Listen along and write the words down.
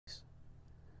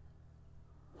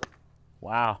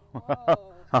Wow.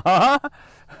 Whoa. That's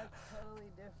totally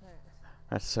different.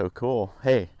 That's so cool.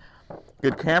 Hey,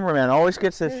 good cameraman always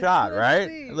gets this shot, right?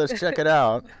 See. Let's check it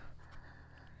out.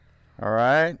 All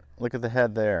right, look at the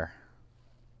head there.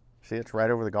 See, it's right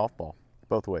over the golf ball,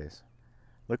 both ways.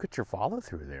 Look at your follow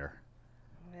through there.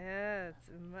 Yeah,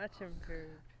 it's much improved.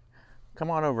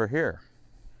 Come on over here.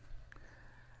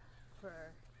 For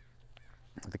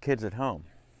The kids at home.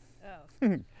 oh,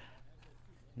 You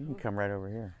can come right over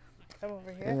here. come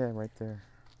over here. Yeah, right there.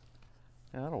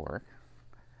 Yeah, that'll work.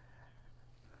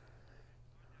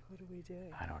 What are we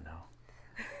doing? I don't know.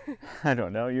 I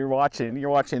don't know. You're watching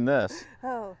this.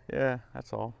 Oh, Yeah,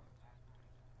 that's all.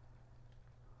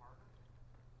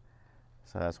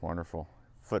 So that's wonderful.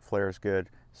 Foot flare is good.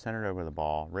 Centered over the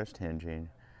ball. Wrist hinging.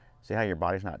 See how your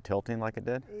body's not tilting like it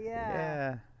did? yeah.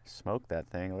 Yeah. Smoke that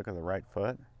thing. Look at the right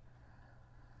foot.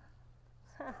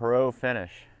 Pro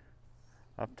finish.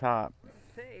 Up top.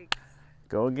 Thanks.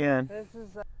 Go again. This is.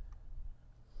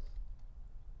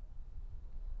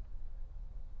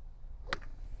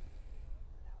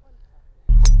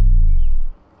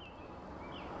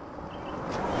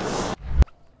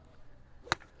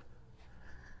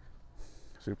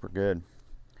 Super good.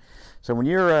 So when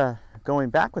you're going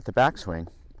back with the backswing,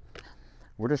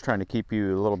 we're just trying to keep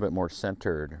you a little bit more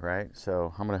centered, right?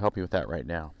 So I'm going to help you with that right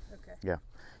now. Okay. Yeah.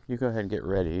 You go ahead and get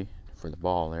ready for the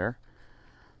ball there.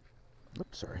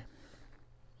 Oops, sorry.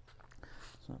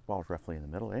 So that ball's roughly in the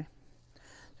middle, eh?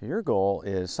 So your goal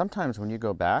is sometimes when you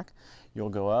go back, you'll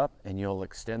go up and you'll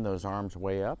extend those arms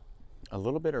way up a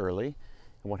little bit early.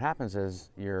 And what happens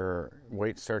is your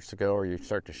weight starts to go, or you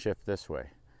start to shift this way.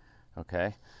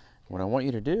 Okay? What I want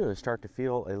you to do is start to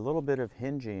feel a little bit of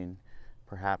hinging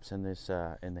perhaps in this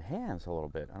in the hands a little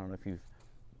bit. I don't know if you've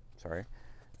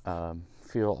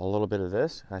feel a little bit of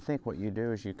this. I think what you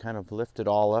do is you kind of lift it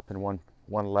all up in one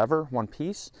lever, one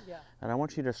piece. Yeah. And I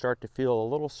want you to start to feel a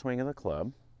little swing of the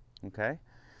club. Okay?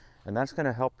 And that's going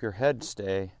to help your head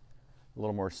stay a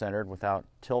little more centered without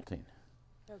tilting.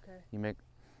 Okay.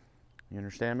 You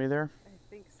understand me there? I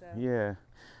think so. Yeah.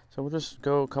 So we'll just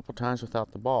go a couple times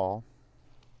without the ball.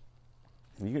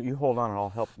 You hold on and I'll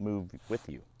help move with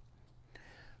you.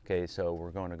 Okay, so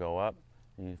we're going to go up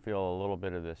and you feel a little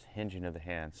bit of this hinging of the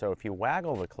hand. So if you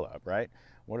waggle the club, right,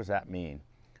 what does that mean?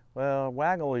 Well,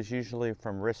 waggle is usually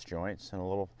from wrist joints and a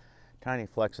little tiny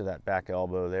flex of that back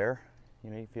elbow there.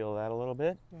 You feel that a little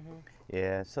bit? Mm-hmm.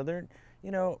 Yeah, so there,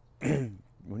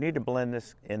 we need to blend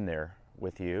this in there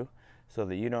with you so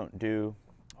that you don't do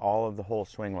all of the whole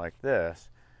swing like this,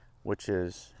 which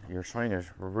is, your swing is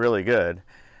really good,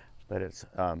 but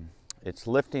it's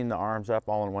lifting the arms up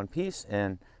all in one piece,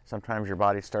 and sometimes your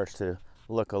body starts to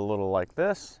look a little like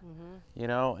this,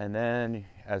 mm-hmm. And then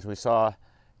as we saw,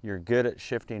 you're good at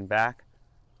shifting back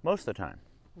most of the time.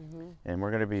 Mm-hmm. And we're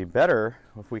going to be better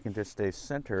if we can just stay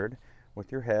centered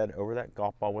with your head over that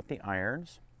golf ball with the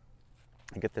irons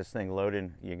and get this thing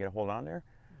loaded. You get a hold on there?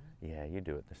 Mm-hmm. Yeah, you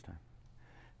do it this time.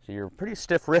 So you're pretty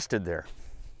stiff-wristed there.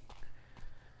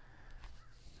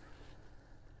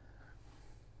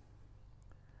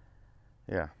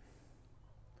 Yeah.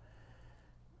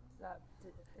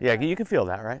 Yeah, you can feel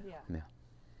that, right? Yeah.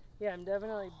 Yeah, I'm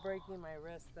definitely breaking my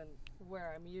wrist than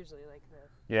where I'm usually like this.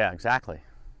 Yeah, exactly.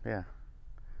 Yeah.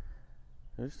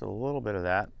 Just a little bit of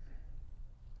that.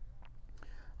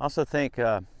 Also think,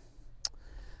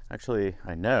 actually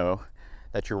I know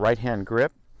that your right hand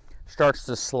grip starts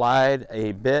to slide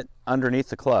a bit underneath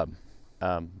the club.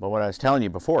 But what I was telling you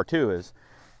before too is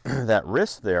that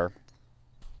wrist there,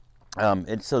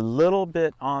 it's a little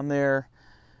bit on there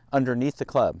underneath the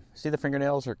club. See, the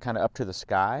fingernails are kind of up to the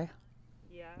sky?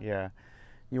 Yeah. Yeah.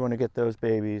 You want to get those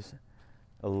babies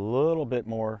a little bit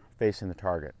more facing the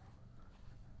target.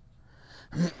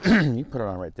 You put it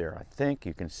on right there. I think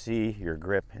you can see your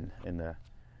grip in the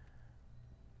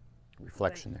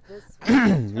reflection like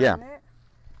there. Yeah. It?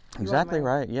 Exactly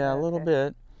right. Yeah, a little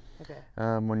bit. Okay.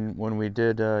 When we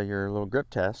did your little grip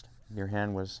test, your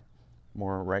hand was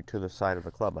more right to the side of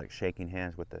the club, like shaking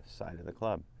hands with the side of the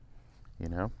club.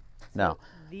 So now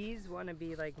these want to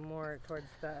be like more towards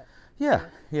that. Yeah,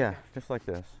 yeah, just like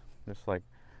this, just like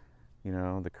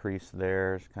the crease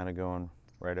there is kind of going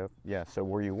right up. Yeah. So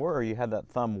where you had that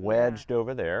thumb wedged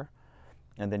over there,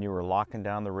 and then you were locking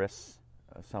down the wrists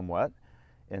somewhat.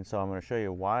 And so I'm going to show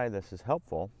you why this is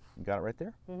helpful. You got it right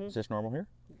there? Mm-hmm. Is this normal here?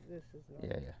 This is normal.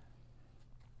 Yeah,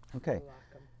 yeah. Okay.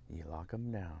 You lock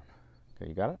them down. Okay,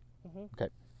 you got it? Mm-hmm. Okay.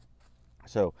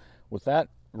 So with that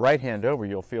right hand over,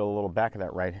 you'll feel a little back of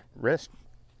that right wrist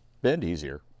bend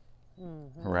easier.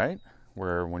 Mm-hmm. Right?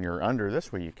 Where when you're under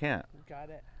this way, you can't. Got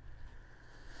it.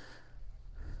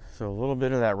 So a little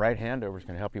bit of that right hand over is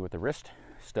going to help you with the wrist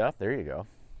stuff. There you go.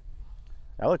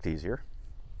 That looked easier.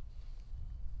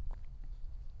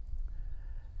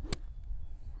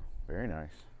 Very nice.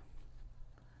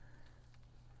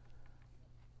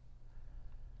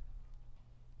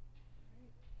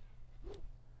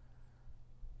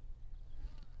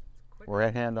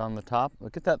 Right hand on the top.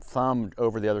 Look at that thumb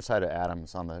over the other side of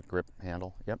Adam's on the grip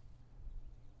handle. Yep.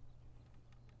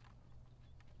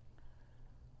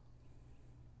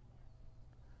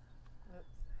 Oops.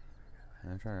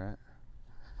 That's all right.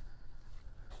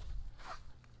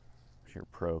 Your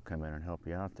pro come in and help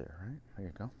you out there, right? There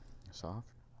you go. Soft.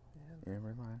 Yeah,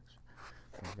 relax.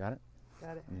 You got it?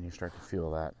 Got it. And then you start to feel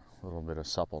that little bit of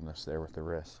suppleness there with the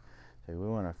wrists. So we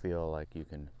want to feel like you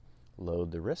can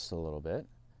load the wrists a little bit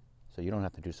so you don't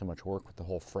have to do so much work with the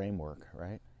whole framework,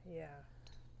 right? Yeah.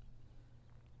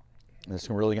 And this is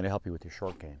really going to help you with your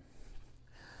short game.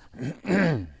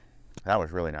 That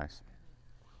was really nice.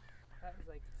 That was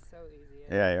like so easy.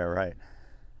 Yeah, right.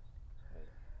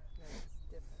 That's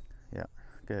different. Yeah,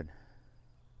 good.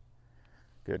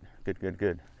 Good, good, good,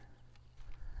 good.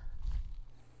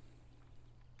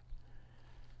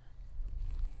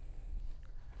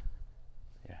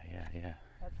 Yeah.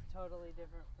 That's totally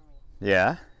different for me.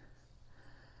 Yeah.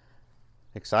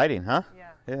 Exciting, huh?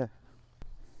 Yeah. Yeah.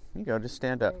 You go, just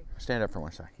stand up. Stand up for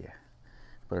 1 sec. Yeah.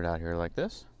 Put it out here like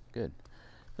this. Good.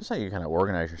 This is how you kind of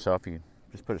organize yourself. You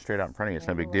just put it straight out in front of you. It's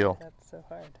no big deal. That's so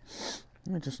hard.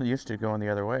 You're just used to going the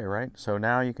other way, right? So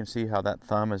now you can see how that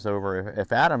thumb is over.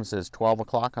 If Adam's is 12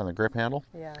 o'clock on the grip handle,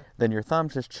 Yeah. then your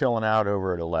thumb's just chilling out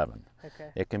over at 11.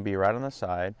 Okay. It can be right on the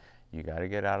side. You got to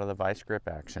get out of the vice grip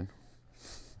action.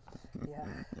 Yeah.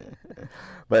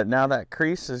 But now that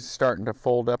crease is starting to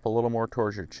fold up a little more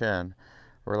towards your chin.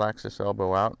 Relax this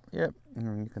elbow out. Yep.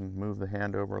 And you can move the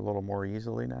hand over a little more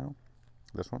easily now.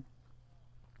 This one.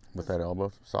 With that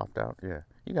elbow soft out. Yeah.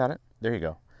 You got it. There you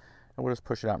go. And we'll just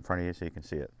push it out in front of you so you can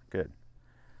see it. Good.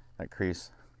 That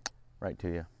crease right to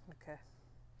you. Okay.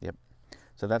 Yep.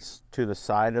 So that's to the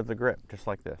side of the grip, just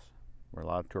like this, where a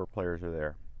lot of tour players are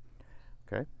there.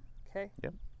 Okay? Okay.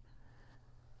 Yep.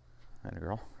 And a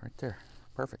girl, right there.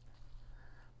 Perfect.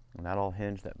 And that'll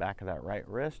hinge that back of that right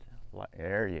wrist.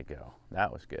 There you go.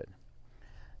 That was good.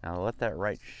 Now let that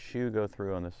right shoe go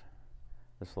through on this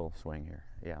little swing here.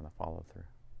 Yeah, on the follow through.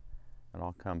 And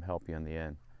I'll come help you in the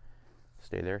end.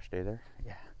 Stay there, stay there.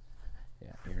 Yeah.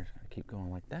 Yeah, you're just gonna keep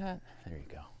going like that. There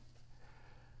you go.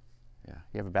 Yeah.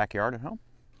 You have a backyard at home?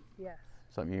 Yes.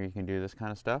 Something you can do this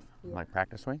kind of stuff, Yeah. like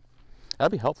practice swing?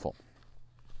 That'd be helpful.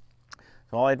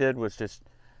 So all I did was just,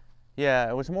 yeah,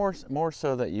 it was more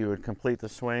so that you would complete the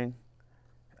swing.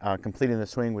 Completing the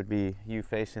swing would be you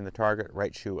facing the target,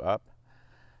 right shoe up,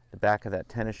 the back of that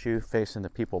tennis shoe facing the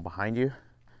people behind you,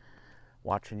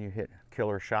 watching you hit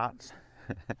killer shots.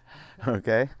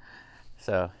 Okay,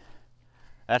 so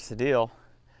that's the deal.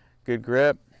 Good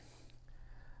grip,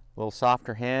 a little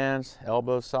softer hands,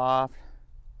 elbows soft.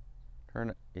 Turn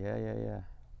it, yeah.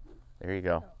 There you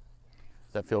go.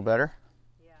 Does that feel better?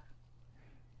 Yeah.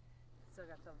 Still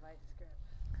got the vice grip.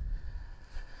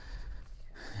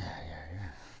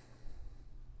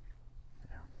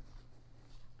 Yeah.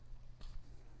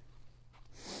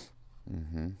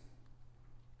 Mm-hmm.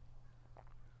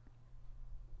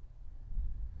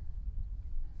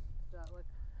 Does that look?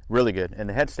 Really good. And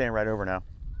the head's staying right over now.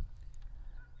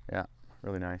 Yeah,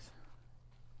 really nice.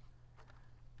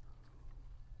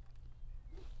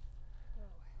 Okay.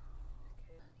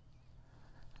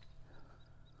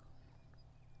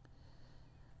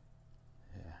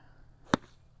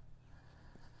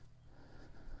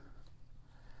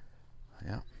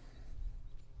 Yeah.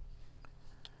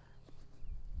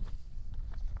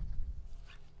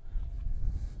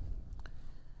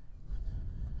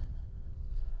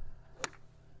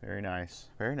 Very nice.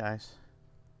 Very nice.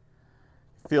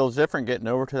 Feels different getting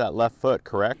over to that left foot,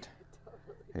 correct?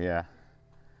 Totally. Yeah.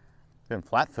 Been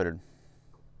flat-footed.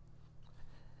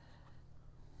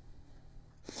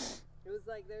 It was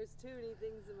like there's too many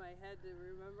things in my head to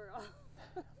remember all.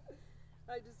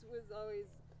 I just was always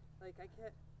like, I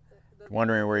can't.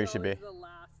 Wondering where you should be. The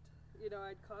last,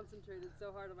 I'd concentrated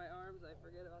so hard on my arms, I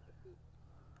forget about the feet.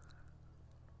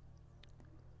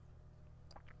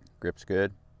 Grip's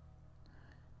good.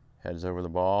 Head's over the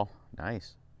ball.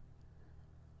 Nice.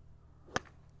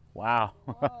 Wow.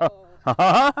 Whoa. That's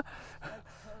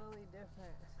totally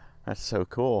different. That's so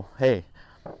cool. Hey,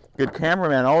 good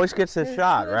cameraman always gets this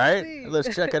shot, right? see.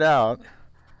 Let's check it out.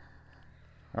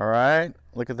 All right.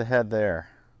 Look at the head there.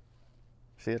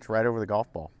 See, it's right over the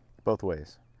golf ball, both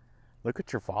ways. Look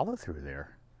at your follow through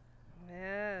there.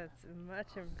 Yeah, it's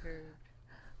much improved.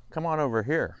 Come on over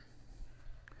here.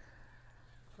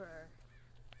 For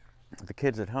The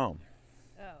kids at home.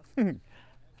 You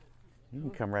can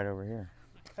come right over here.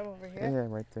 Come over here?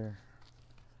 Yeah, right there.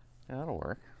 Yeah, that'll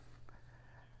work.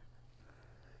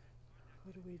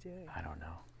 What are we doing? I don't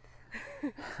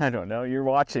know. I don't know. You're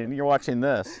watching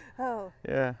this. Oh.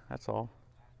 Yeah, that's all.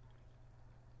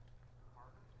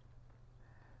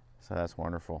 So that's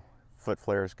wonderful. Foot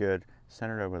flare is good.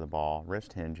 Centered over the ball,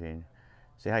 wrist hinging.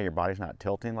 See how your body's not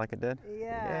tilting like it did? Yeah.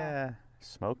 Yeah.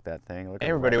 Smoke that thing. Look Hey at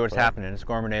the everybody, right what's foot. happening? It's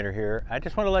Gorminator here. I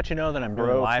just want to let you know that I'm doing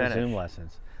Bro live finish. Zoom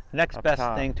lessons. The next Up best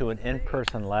top. thing to an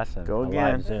in-person lesson, Go a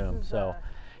again. live Zoom. So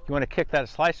you want to kick that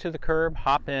slice to the curb,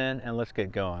 hop in, and let's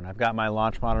get going. I've got my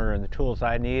launch monitor and the tools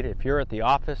I need. If you're at the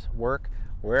office, work,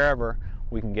 wherever,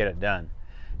 we can get it done.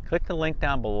 Click the link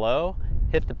down below,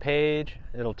 hit the page.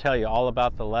 It'll tell you all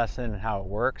about the lesson and how it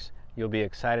works. You'll be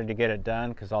excited to get it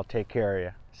done because I'll take care of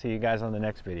you. See you guys on the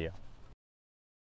next video.